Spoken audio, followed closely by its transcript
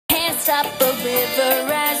stop a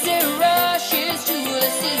river as it rushes to the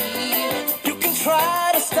sea. You can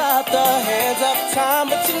try to stop the hands of time,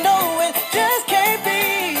 but you know it just can't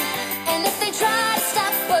be. And if they try to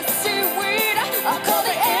stop us, seaweed, I'll call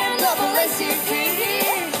the NAACP.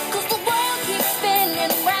 'Cause the world keeps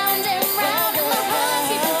spinning round and round, and my heart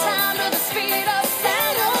keeping time to the speed of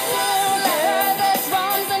sound. Well, I heard the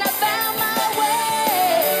drums and I found my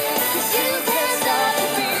way. 'Cause you can't stop the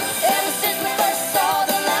beat. Ever since we first saw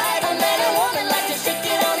the light, a man and woman like to shake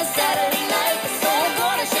it on a Saturday night. So I'm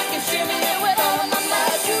gonna shake and shimmy it with all of my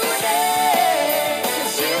might today.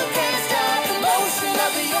 'Cause you can't stop the motion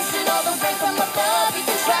of the ocean or the rain from above. You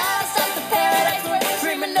can try to stop the paradise we're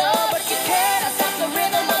dreaming of, but you cannot stop the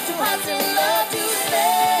rhythm of two hearts in love to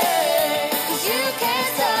stay. 'Cause you can't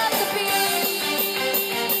stop the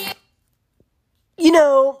beat. You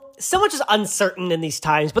know, so much is uncertain in these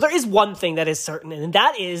times, but there is one thing that is certain, and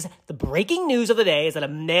that is the breaking news of the day is that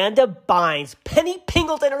Amanda Bynes, Penny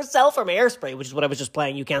Pingleton herself from Hairspray, which is what I was just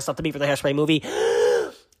playing, You Can't Stop the Beat from the Hairspray movie,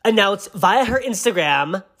 announced via her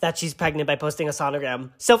Instagram that she's pregnant by posting a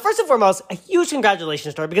sonogram. So first and foremost, a huge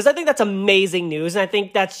congratulations to her, because I think that's amazing news, and I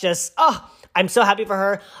think that's just, I'm so happy for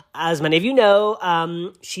her. As many of you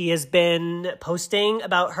know, she has been posting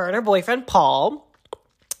about her and her boyfriend, Paul,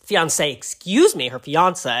 her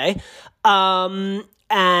fiance.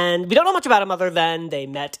 And we don't know much about him other than they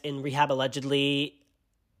met in rehab allegedly,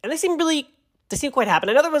 and they seem quite happy.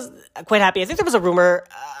 I know there was quite happy. I think there was a rumor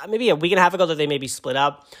maybe a week and a half ago that they maybe split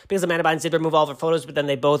up because Amanda Bynes did remove all of her photos, but then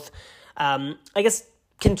they both, I guess,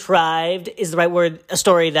 contrived is the right word, a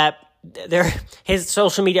story that his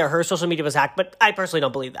social media or her social media was hacked, but I personally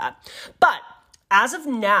don't believe that. But as of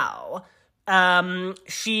now,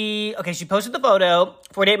 she posted the photo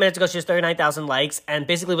 48 minutes ago. She has 39,000 likes, and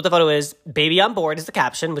basically what the photo is, baby on board is the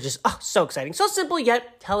caption, which is so exciting, so simple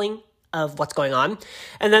yet telling of what's going on.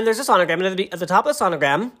 And then there's a sonogram, and at the top of the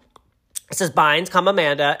sonogram it says Bynes,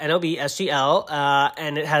 Amanda, NOBSGL,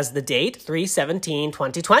 and it has the date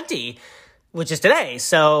 3/17/2020, which is today.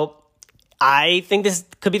 So I think this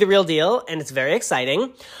could be the real deal, and it's very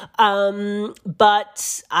exciting.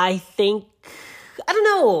 But I don't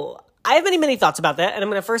know. I have many thoughts about that, and I'm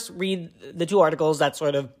going to first read the two articles that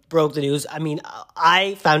sort of broke the news. I mean,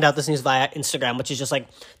 I found out this news via Instagram, which is just like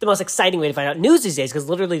the most exciting way to find out news these days, because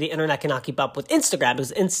literally the internet cannot keep up with Instagram,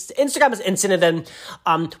 because Instagram is instant, and then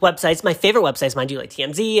websites, my favorite websites, mind you, like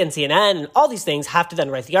TMZ and CNN and all these things, have to then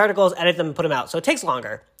write the articles, edit them, and put them out. So it takes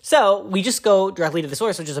longer. So we just go directly to the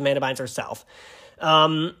source, which is Amanda Bynes herself.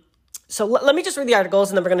 So let me just read the articles,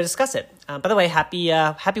 and then we're going to discuss it. By the way, happy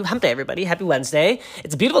hump day, everybody. Happy Wednesday.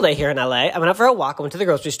 It's a beautiful day here in LA. I went out for a walk. I went to the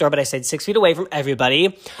grocery store, but I stayed 6 feet away from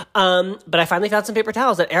everybody. But I finally found some paper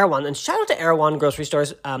towels at Erewhon. And shout out to Erewhon grocery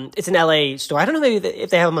stores. It's an LA store. I don't know maybe if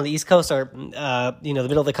they have them on the East Coast or, the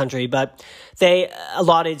middle of the country, but they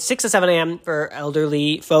allotted 6 to 7 a.m. for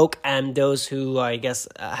elderly folk and those who, I guess,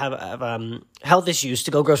 have health issues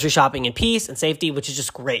to go grocery shopping in peace and safety, which is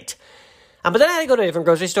just great. But then I had to go to a different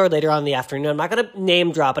grocery store later on in the afternoon. I'm not going to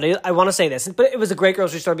name drop it. I want to say this, but it was a great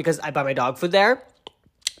grocery store because I buy my dog food there.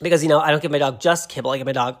 Because, I don't give my dog just kibble. I give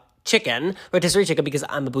my dog chicken, rotisserie chicken, because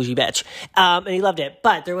I'm a bougie bitch. And he loved it.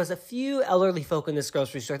 But there was a few elderly folk in this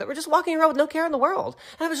grocery store that were just walking around with no care in the world.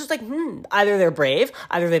 And I was just like, either they're brave,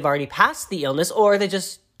 either they've already passed the illness, or they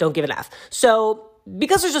just don't give an F. So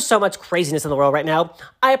because there's just so much craziness in the world right now,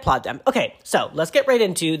 I applaud them. Okay, so let's get right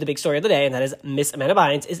into the big story of the day, and that is Miss Amanda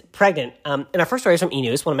Bynes is pregnant. And our first story is from E!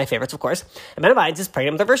 News, one of my favorites, of course. Amanda Bynes is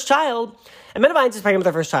pregnant with her first child. Amanda Bynes is pregnant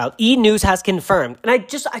with her first child. E! News has confirmed. And I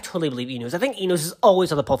totally believe E! News. I think E! News is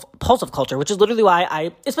always on the pulse of culture, which is literally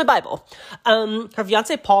why it's my Bible. Her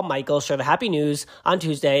fiance, Paul Michael, shared the happy news on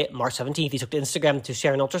Tuesday, March 17th. He took to Instagram to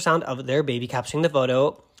share an ultrasound of their baby, capturing the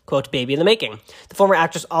photo, quote, baby in the making. The former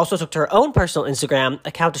actress also took to her own personal Instagram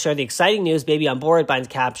account to share the exciting news, baby on board. Bynes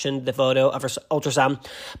captioned the photo of her ultrasound.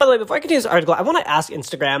 By the way, before I continue this article, I want to ask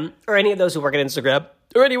Instagram, or any of those who work at Instagram,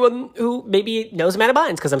 or anyone who maybe knows Amanda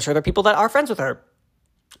Bynes, because I'm sure there are people that are friends with her.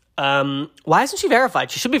 Why isn't she verified?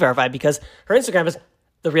 She should be verified, because her Instagram is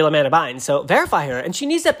the real Amanda Bynes. So verify her. And she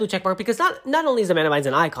needs that blue check mark, because not only is Amanda Bynes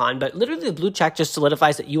an icon, but literally the blue check just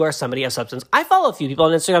solidifies that you are somebody of substance. I follow a few people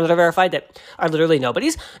on Instagram that are verified that are literally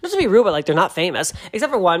nobodies. Not to be rude, but they're not famous.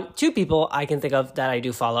 Except for two people I can think of that I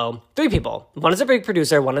do follow. 3 people. One is a big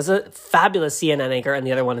producer, one is a fabulous CNN anchor, and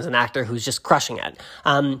the other one is an actor who's just crushing it,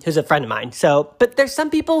 who's a friend of mine. So, but there's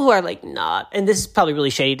some people who are not, and this is probably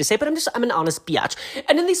really shady to say, but I'm an honest biatch.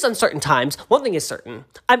 And in these uncertain times, one thing is certain.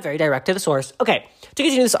 I'm very direct to the source. Okay, to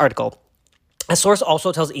continue this article, a source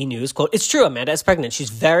also tells E! News, quote, it's true, Amanda is pregnant. She's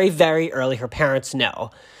very, very early. Her parents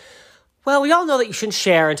know. Well, we all know that you shouldn't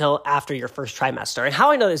share until after your first trimester. And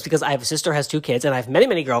how I know this is because I have a sister who has 2 kids, and I have many,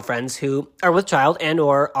 many girlfriends who are with child and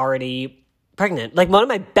or already pregnant. Like, one of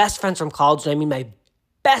my best friends from college, and I mean my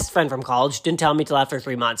best friend from college, didn't tell me till after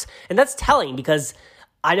 3 months. And that's telling because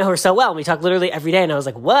I know her so well. We talk literally every day, and I was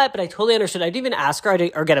like, what? But I totally understood. I didn't even ask her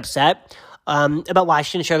or get upset about why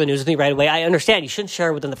she shouldn't share the news with me right away. I understand. You shouldn't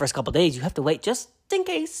share within the first couple of days. You have to wait just in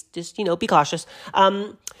case. Just, be cautious.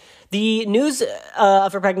 The news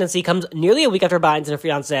of her pregnancy comes nearly a week after Bynes and her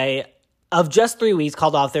fiancé of just 3 weeks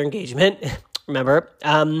called off their engagement, remember,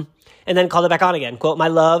 and then called it back on again. Quote, "My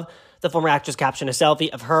love," the former actress captioned a selfie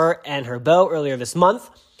of her and her beau earlier this month.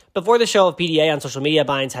 Before the show of PDA on social media,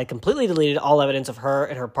 Bynes had completely deleted all evidence of her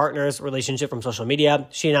and her partner's relationship from social media.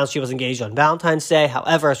 She announced she was engaged on Valentine's Day.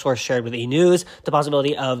 However, a source shared with E! News the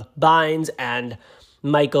possibility of Bynes and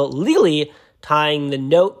Michael legally tying the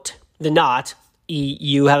knot.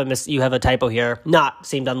 You have a typo here. Not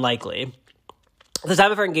seemed unlikely. At the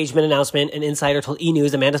time of her engagement announcement, an insider told E!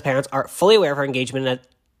 News Amanda's parents are fully aware of her engagement and at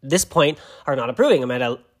this point are not approving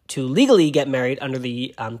Amanda to legally get married under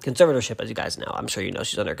the conservatorship, as you guys know. I'm sure you know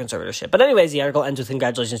she's under conservatorship. But anyways, the article ends with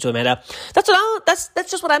congratulations to Amanda. That's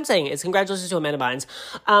just what I'm saying. It's congratulations to Amanda Bynes.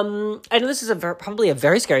 I know this is probably a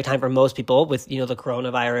very scary time for most people with, the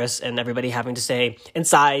coronavirus and everybody having to stay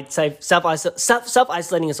inside,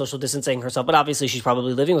 self-isolating and social distancing herself. But obviously she's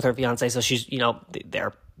probably living with her fiance, so she's,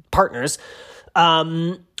 they're partners.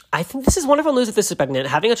 I think this is wonderful news if this is pregnant.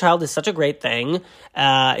 Having a child is such a great thing.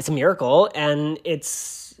 It's a miracle, and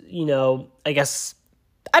it's, I guess,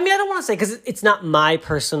 I don't want to say, because it's not my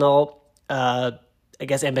personal,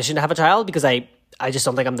 ambition to have a child, because I just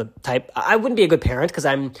don't think I'm the type. I wouldn't be a good parent because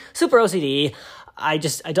I'm super OCD. I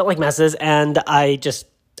don't like messes, and I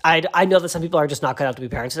know that some people are just not cut out to be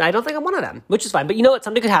parents, and I don't think I'm one of them, which is fine. But you know what?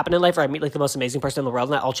 Something could happen in life where I meet like the most amazing person in the world,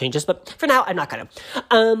 and that all changes. But for now, I'm not gonna.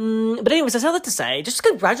 But anyways, that's all I have to say. Just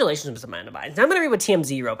congratulations, Miss Amanda Bynes. Now I'm gonna read what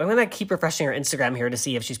TMZ wrote. I'm gonna keep refreshing her Instagram here to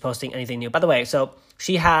see if she's posting anything new. By the way, so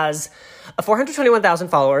she has 421,000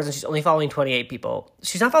 followers, and she's only following 28 people.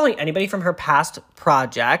 She's not following anybody from her past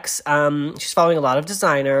projects. She's following a lot of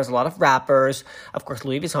designers, a lot of rappers, of course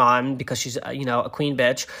Louis Vuitton, because she's a queen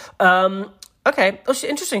bitch. Okay. Oh,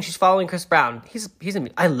 interesting. She's following Chris Brown.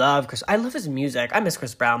 I love Chris. I love his music. I miss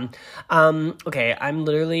Chris Brown. Okay.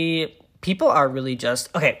 People are really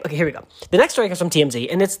just, okay, here we go. The next story comes from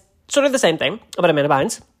TMZ, and it's sort of the same thing about Amanda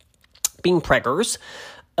Bynes being preggers.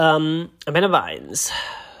 Amanda Bynes.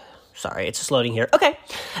 Sorry, it's just loading here. Okay.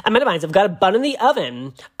 Amanda Bynes, I've got a bun in the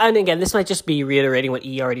oven. And again, this might just be reiterating what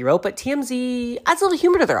E already wrote, but TMZ adds a little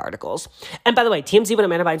humor to their articles. And by the way, TMZ, when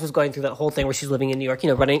Amanda Bynes was going through that whole thing where she's living in New York,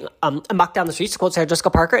 running amok down the streets, to quote Sarah Jessica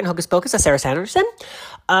Parker and Hocus Pocus as Sarah Sanderson,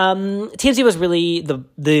 TMZ was really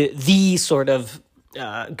the sort of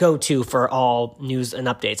go-to for all news and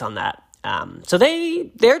updates on that. So they're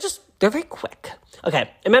very quick. Okay,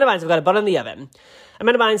 Amanda Bynes, I've got a bun in the oven.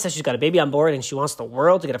 Amanda Bynes says she's got a baby on board and she wants the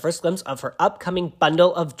world to get a first glimpse of her upcoming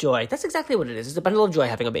bundle of joy. That's exactly what it is. It's a bundle of joy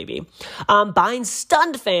having a baby. Bynes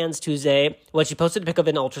stunned fans Tuesday when she posted a pic of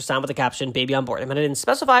an ultrasound with the caption, "Baby on board." Amanda didn't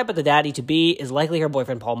specify, but the daddy-to-be is likely her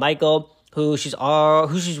boyfriend, Paul Michael, who she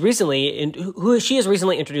has recently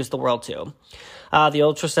introduced the world to. The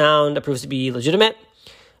ultrasound appears to be legitimate,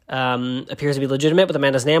 with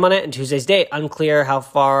Amanda's name on it, and Tuesday's date. Unclear how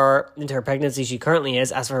far into her pregnancy she currently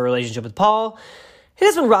is. As for her relationship with Paul, it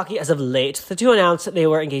has been rocky as of late. The two announced that they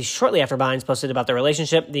were engaged shortly after Bynes posted about their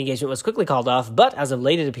relationship. The engagement was quickly called off, but as of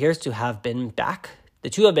late, it appears to have been back. The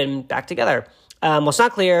two have been back together. What's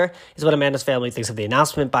not clear is what Amanda's family thinks of the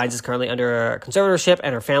announcement. Bynes is currently under conservatorship,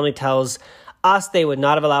 and her family tells us they would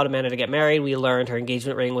not have allowed Amanda to get married. We learned her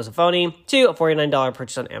engagement ring was a phony, to a $49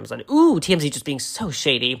 purchase on Amazon. Ooh, TMZ just being so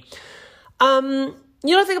shady. You know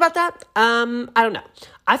what I think about that? I don't know.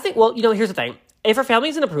 I think, here's the thing. If her family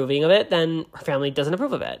isn't approving of it, then her family doesn't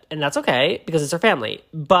approve of it. And that's okay, because it's her family.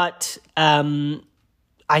 But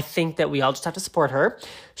I think that we all just have to support her.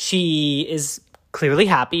 She is clearly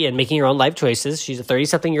happy and making her own life choices. She's a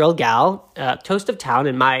 30-something-year-old gal, toast of town,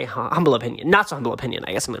 in my humble opinion. Not so humble opinion,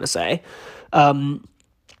 I guess I'm going to say.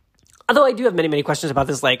 Although I do have many, many questions about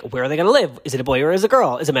this, like, where are they going to live? Is it a boy or is it a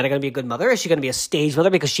girl? Is Amanda going to be a good mother? Is she going to be a stage mother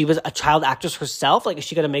because she was a child actress herself? Like, is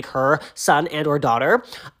she going to make her son and or daughter?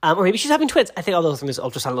 Or maybe she's having twins. I think although from this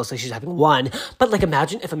ultrasound, it looks like she's having one. But, like,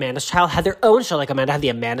 imagine if Amanda's child had their own show. Like, Amanda had the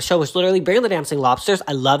Amanda Show, which literally Bring on the Dancing Lobsters.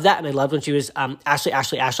 I love that. And I loved when she was Ashley,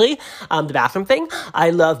 the bathroom thing. I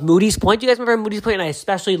love Moody's Point. Do you guys remember Moody's Point? And I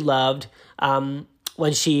especially loved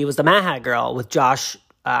when she was the Mad Hat girl with Josh,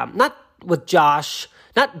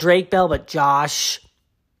 not Drake Bell, but Josh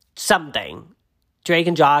something. Drake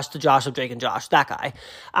and Josh, the Josh of Drake and Josh, that guy.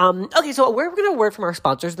 Okay, so we're going to word from our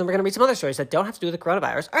sponsors, and then we're going to read some other stories that don't have to do with the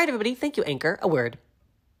coronavirus. All right, everybody, thank you, Anchor. A word.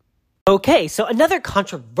 Okay, so another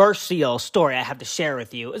controversial story I have to share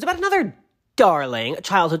with you is about another darling, a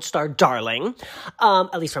childhood star darling,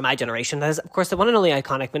 at least from my generation. That is, of course, the one and only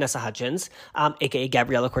iconic Vanessa Hudgens, aka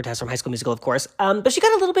Gabriella Cortez from High School Musical, of course. But she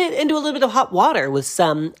got into a little bit of hot water with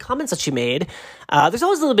some comments that she made. There's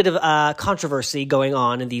always a little bit of controversy going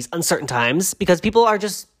on in these uncertain times because people are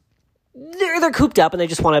just they're cooped up and they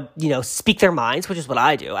just want to, speak their minds, which is what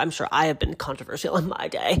I do. I'm sure I have been controversial in my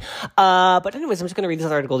day. But anyways, I'm just going to read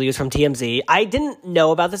this article to use from TMZ. I didn't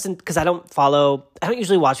know about this because I don't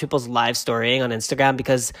usually watch people's live storying on Instagram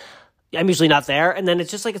because I'm usually not there. And then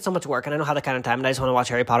it's just it's so much work and I don't have that kind of time and I just want to watch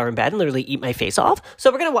Harry Potter in bed and literally eat my face off.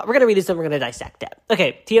 So we're going to read this and we're going to dissect it.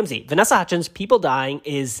 Okay, TMZ. Vanessa Hudgens, people dying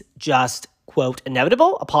is just quote,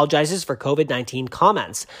 inevitable, apologizes for COVID-19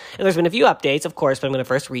 comments. And there's been a few updates, of course, but I'm going to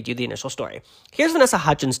first read you the initial story. Here's Vanessa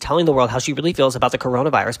Hudgens telling the world how she really feels about the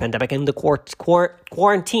coronavirus pandemic and the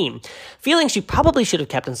quarantine, feeling she probably should have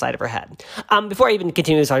kept inside of her head. Before I even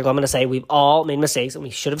continue this article, I'm going to say we've all made mistakes and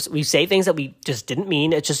we say things that we just didn't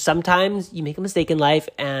mean. It's just sometimes you make a mistake in life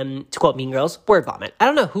and, to quote Mean Girls, word vomit. I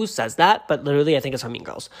don't know who says that, but literally I think it's from Mean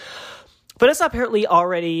Girls. Vanessa, apparently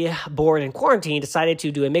already bored in quarantine, decided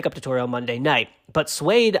to do a makeup tutorial Monday night, but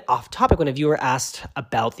swayed off topic when a viewer asked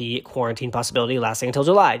about the quarantine possibility lasting until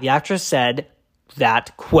July. The actress said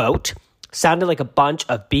that, quote, sounded like a bunch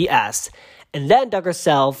of BS, and then dug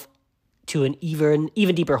herself to an even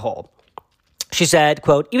deeper hole. She said,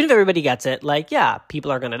 quote, even if everybody gets it, yeah, people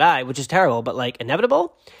are going to die, which is terrible, but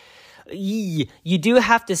inevitable? You do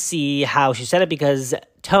have to see how she said it because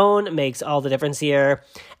tone makes all the difference here,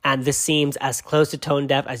 and this seems as close to tone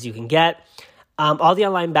deaf as you can get. All the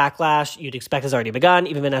online backlash you'd expect has already begun.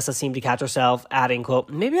 Even Vanessa seemed to catch herself adding, quote,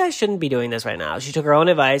 maybe I shouldn't be doing this right now. She took her own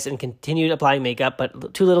advice and continued applying makeup,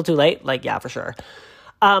 but too little too late? Yeah, for sure.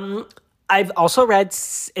 I've also read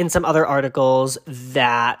in some other articles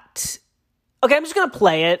that... Okay, I'm just going to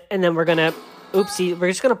play it, and then we're going to... Oopsie, we're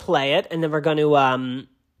just going to play it, and then we're going to...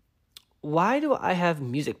 Why do I have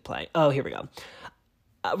music playing? Oh, here we go.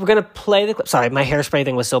 We're going to play the clip. Sorry, my Hairspray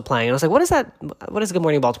thing was still playing. And I was like, what is that? What is Good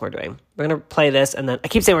Morning Baltimore doing? We're going to play this, and then I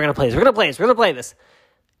keep saying we're going to play this. We're going to play this. We're going to play this.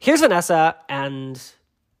 Here's Vanessa and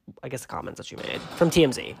I guess the comments that she made from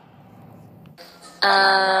TMZ.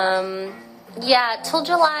 Yeah, till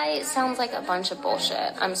July sounds like a bunch of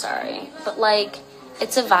bullshit. I'm sorry. But,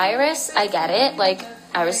 it's a virus. I get it.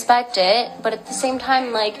 I respect it. But at the same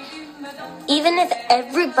time, even if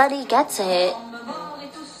everybody gets it,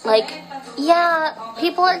 yeah,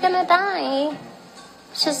 people are gonna die.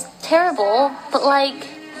 It's just terrible, but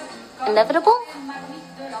inevitable?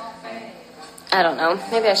 I don't know.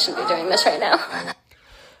 Maybe I shouldn't be doing this right now.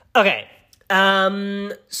 Okay.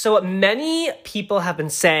 So what many people have been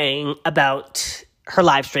saying about her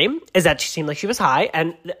live stream is that she seemed like she was high.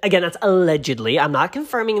 And again, that's allegedly. I'm not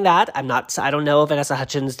confirming that. I don't know if Vanessa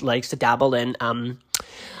Hudgens likes to dabble in,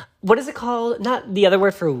 what is it called? Not the other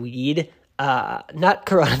word for weed, not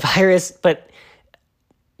coronavirus, but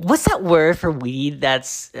what's that word for weed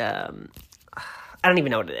that's, I don't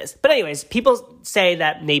even know what it is. But anyways, people say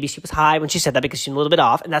that maybe she was high when she said that because she's a little bit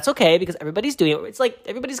off, and that's okay because everybody's doing it. It's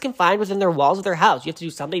everybody's confined within their walls of their house. You have to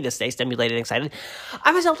do something to stay stimulated and excited.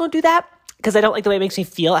 I myself don't do that because I don't like the way it makes me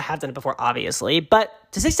feel. I have done it before, obviously, but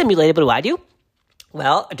to stay stimulated, what do I do?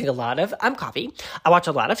 Well, I drink a lot of coffee, I watch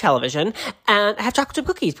a lot of television, and I have chocolate chip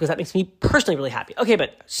cookies because that makes me personally really happy. Okay,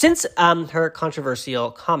 but since her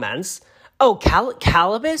controversial comments... Oh,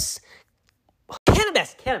 cannabis.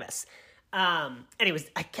 Anyways,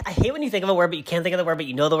 I hate when you think of a word, but you can't think of the word, but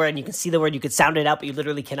you know the word, and you can see the word, you could sound it out, but you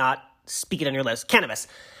literally cannot speak it on your lips. Cannabis.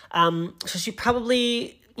 So she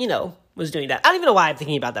probably, was doing that. I don't even know why I'm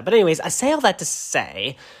thinking about that. But anyways, I say all that to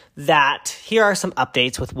say that here are some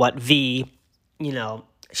updates with what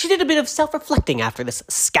she did a bit of self-reflecting after this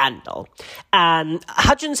scandal. And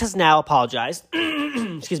Hudgens has now apologized.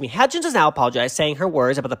 Hudgens has now apologized, saying her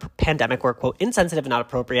words about the pandemic were, quote, insensitive and not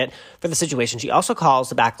appropriate for the situation. She also calls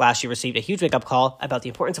the backlash she received a huge wake-up call about the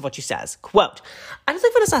importance of what she says. Quote, I don't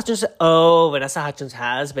think Vanessa Hudgens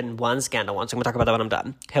has been one scandal once. I'm going to talk about that when I'm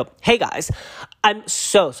done. Hey guys, I'm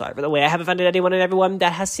so sorry for the way I have offended anyone and everyone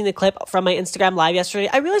that has seen the clip from my Instagram live yesterday.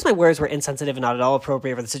 I realized my words were insensitive and not at all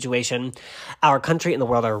appropriate for the situation our country and the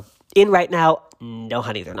world are in right now. No,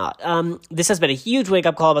 honey, they're not. This has been a huge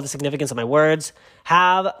wake-up call about the significance of my words.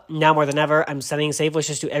 Now more than ever, I'm sending safe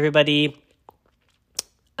wishes to everybody,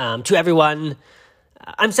 to everyone.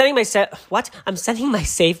 I'm sending my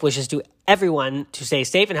safe wishes to everyone to stay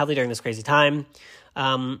safe and healthy during this crazy time.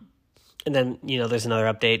 And then, there's another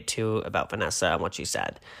update too about Vanessa and what she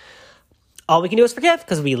said. All we can do is forgive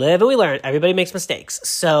because we live and we learn. Everybody makes mistakes.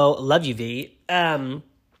 So, love you, V. I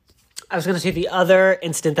was going to say the other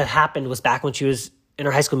incident that happened was back when she was in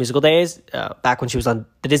her High School Musical days, back when she was on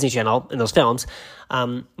the Disney Channel in those films.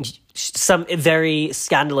 Some very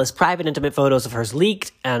scandalous private intimate photos of hers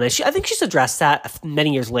leaked, and I think she's addressed that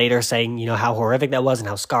many years later, saying, how horrific that was and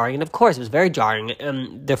how scarring. And of course, it was very jarring.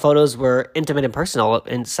 Their photos were intimate and personal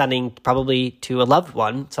and sending probably to a loved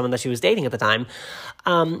one, someone that she was dating at the time.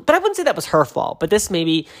 But I wouldn't say that was her fault. But this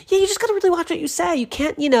maybe, you just got to really watch what you say. You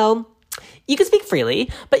can't, you can speak freely,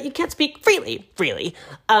 but you can't speak freely.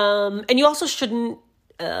 And you also shouldn't,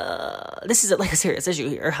 this is like a serious issue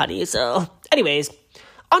here, honey. So anyways,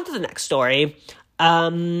 on to the next story. Is there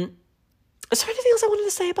anything else I wanted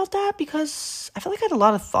to say about that? Because I feel like I had a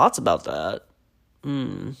lot of thoughts about that.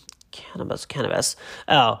 Cannabis.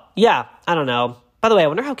 Oh, yeah, I don't know. By the way, I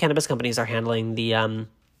wonder how cannabis companies are handling the,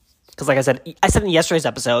 because like I said in yesterday's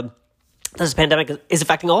episode, this pandemic is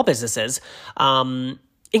affecting all businesses,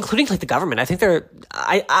 including like the government. I think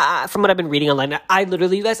from what I've been reading online, I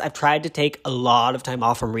literally, you guys, I've tried to take a lot of time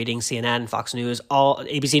off from reading CNN, Fox News, all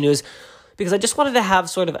ABC News, because I just wanted to have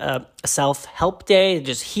sort of a self-help day, to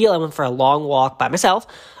just heal. I went for a long walk by myself.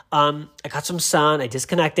 I got some sun, I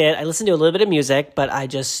disconnected, I listened to a little bit of music, but I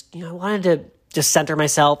just, I wanted to just center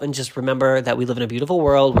myself and just remember that we live in a beautiful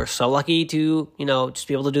world. We're so lucky to, just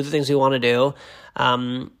be able to do the things we want to do.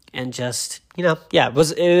 And just,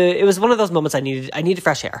 it was one of those moments I needed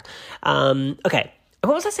fresh air. Okay.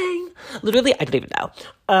 What was I saying? Literally, I don't even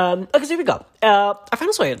know. Okay, so here we go. Our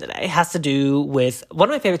final story of the day has to do with one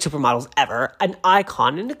of my favorite supermodels ever, an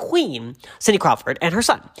icon and a queen, Cindy Crawford, and her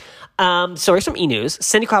son. Stories from E! News.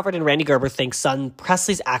 Cindy Crawford and Randy Gerber think son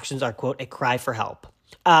Presley's actions are, quote, a cry for help.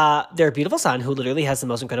 Their beautiful son, who literally has the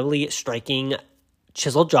most incredibly striking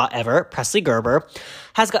chiseled jaw ever, Presley Gerber,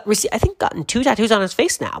 has gotten 2 tattoos on his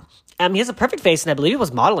face now. He has a perfect face, and I believe he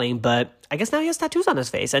was modeling, but I guess now he has tattoos on his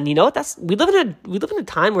face. And you know what? We live in a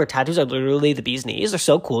time where tattoos are literally the bee's knees. They're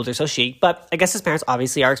so cool, they're so chic. But I guess his parents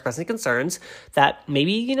obviously are expressing concerns that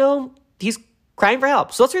maybe he's crying for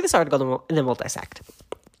help. So let's read this article, and then we'll dissect.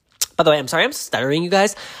 By the way, I'm sorry I'm stuttering, you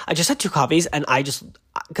guys. I just had 2 coffees, and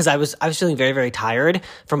because I was feeling very, very tired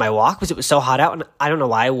from my walk because it was so hot out, and I don't know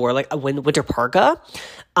why I wore like a winter parka,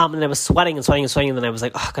 and I was sweating, and then I was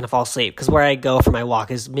like, I'm gonna fall asleep, because where I go for my walk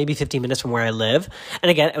is maybe 15 minutes from where I live, and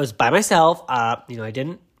again, it was by myself. I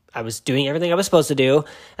was doing everything I was supposed to do,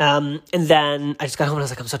 and then I just got home and I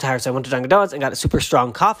was like, I'm so tired, so I went to Dunkin' Donuts and got a super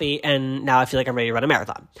strong coffee, and now I feel like I'm ready to run a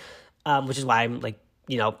marathon, which is why I'm like,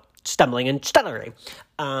 stumbling and stuttering.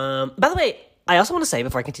 By the way, I also want to say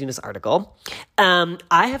before I continue this article,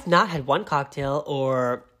 I have not had one cocktail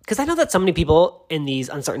because I know that so many people in these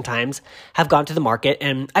uncertain times have gone to the market,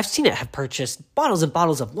 and I've seen it, have purchased bottles and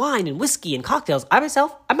bottles of wine and whiskey and cocktails. I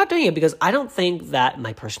myself, I'm not doing it because I don't think that,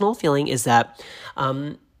 my personal feeling is that,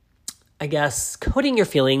 I guess, coating your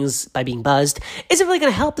feelings by being buzzed isn't really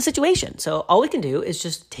going to help the situation. So all we can do is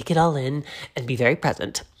just take it all in and be very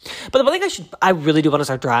present. But the one thing I really do want to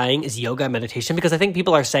start trying is yoga and meditation, because I think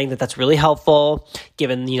people are saying that that's really helpful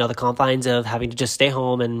given, the confines of having to just stay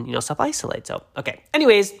home and, self-isolate. So, okay.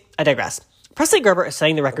 Anyways, I digress. Presley Gerber is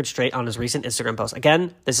setting the record straight on his recent Instagram post.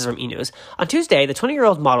 Again, this is from E! News. On Tuesday, the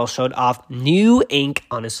 20-year-old model showed off new ink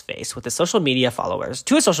on his face to his social media followers.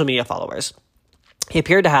 He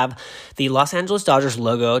appeared to have the Los Angeles Dodgers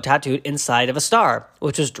logo tattooed inside of a star,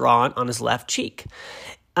 which was drawn on his left cheek.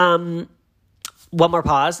 One more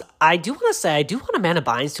pause. I do want Amanda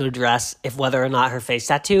Bynes to address if whether or not her face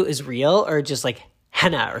tattoo is real or just like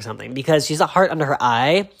henna or something, because she's a heart under her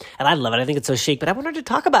eye, and I love it. I think it's so chic, but I want her to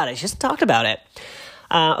talk about it. She hasn't talked about it.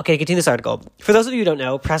 Okay, continue this article. For those of you who don't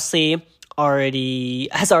know, Presley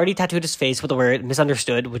has already tattooed his face with the word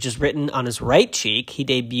misunderstood, which is written on his right cheek. He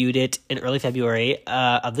debuted it in early February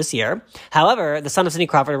of this year. However, the son of Cindy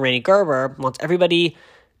Crawford and Randy Gerber wants everybody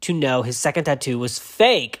to know his second tattoo was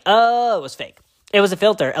fake. Oh, it was fake. It was a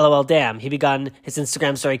filter, LOL damn. He began his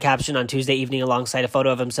Instagram story caption on Tuesday evening alongside a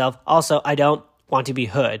photo of himself. Also, I don't want to be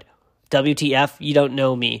hood. WTF, you don't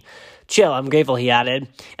know me. Chill, I'm grateful, he added.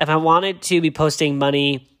 If I wanted to be posting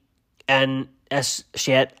money and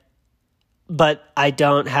shit, but I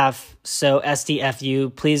don't have, so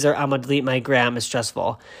SDFU, please, or I'm gonna delete my gram, it's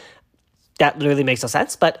stressful. That literally makes no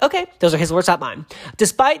sense, but okay, those are his words, not mine.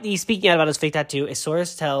 Despite the speaking out about his fake tattoo, a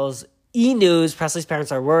source tells E! News Presley's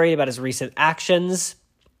parents are worried about his recent actions.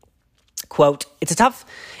 Quote, it's tough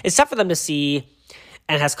for them to see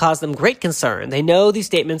and has caused them great concern. They know these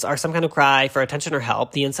statements are some kind of cry for attention or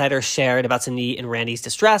help. The insider shared about Cindy and Randy's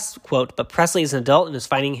distress, quote, but Presley is an adult and is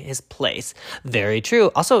finding his place. Very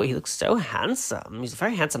true. Also, he looks so handsome. He's a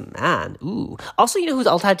very handsome man. Ooh. Also, you know who's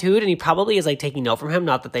all tattooed and he probably is like taking note from him,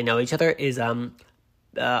 not that they know each other, is Anwar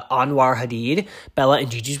Hadid, Bella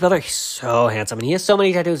and Gigi's brother. He's so handsome and he has so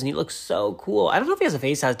many tattoos and he looks so cool. I don't know if he has a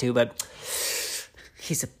face tattoo, but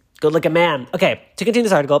he's a good-looking man. Okay, to continue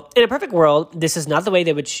this article, in a perfect world, this is not the way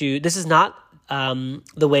they would choose. This is not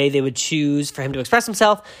the way they would choose for him to express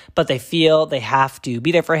himself, but they feel they have to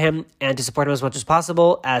be there for him and to support him as much as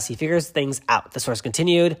possible as he figures things out. The source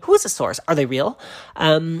continued. Who is the source? Are they real?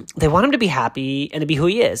 They want him to be happy and to be who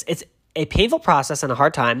he is. It's a painful process and a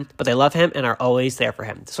hard time, but they love him and are always there for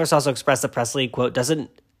him. The source also expressed that Presley, quote,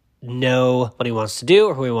 doesn't know what he wants to do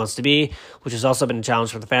or who he wants to be, which has also been a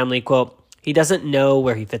challenge for the family, quote, he doesn't know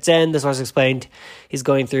where he fits in. The source explained he's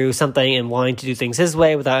going through something and wanting to do things his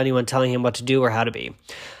way without anyone telling him what to do or how to be.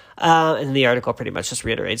 And the article pretty much just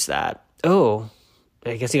reiterates that. Oh,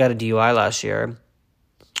 I guess he got a DUI last year.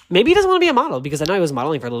 Maybe he doesn't want to be a model because I know he was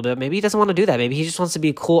modeling for a little bit. Maybe he doesn't want to do that. Maybe he just wants to be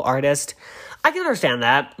a cool artist. I can understand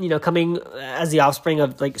that, you know, coming as the offspring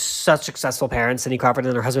of like such successful parents, Cindy Crawford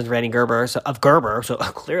and her husband Randy Gerber, so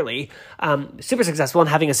clearly super successful, and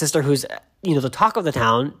having a sister who's, you know, the talk of the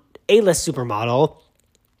town, A-list supermodel.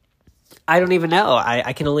 I don't even know.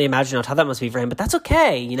 I can only imagine how tough that must be for him, but that's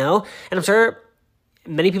okay, you know? And I'm sure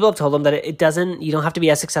many people have told him that you don't have to be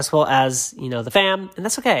as successful as, you know, the fam, and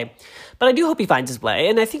that's okay. But I do hope he finds his way,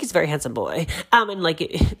 and I think he's a very handsome boy. And like,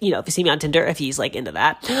 you know, if you see me on Tinder, if he's like into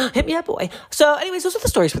that, hit me up, boy. So anyways, those are the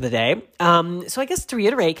stories for the day. So I guess to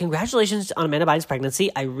reiterate, congratulations on Amanda Bynes'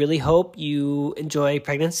 pregnancy. I really hope you enjoy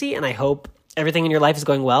pregnancy, and I hope everything in your life is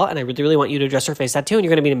going well, and I really, really want you to address your face tattoo, and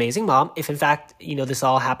you're going to be an amazing mom if, in fact, you know, this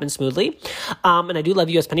all happens smoothly. And I do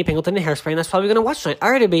love you as Penny Pingleton and Hairspray, and that's probably going to watch tonight.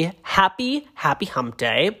 All right, everybody, happy hump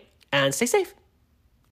day, and stay safe.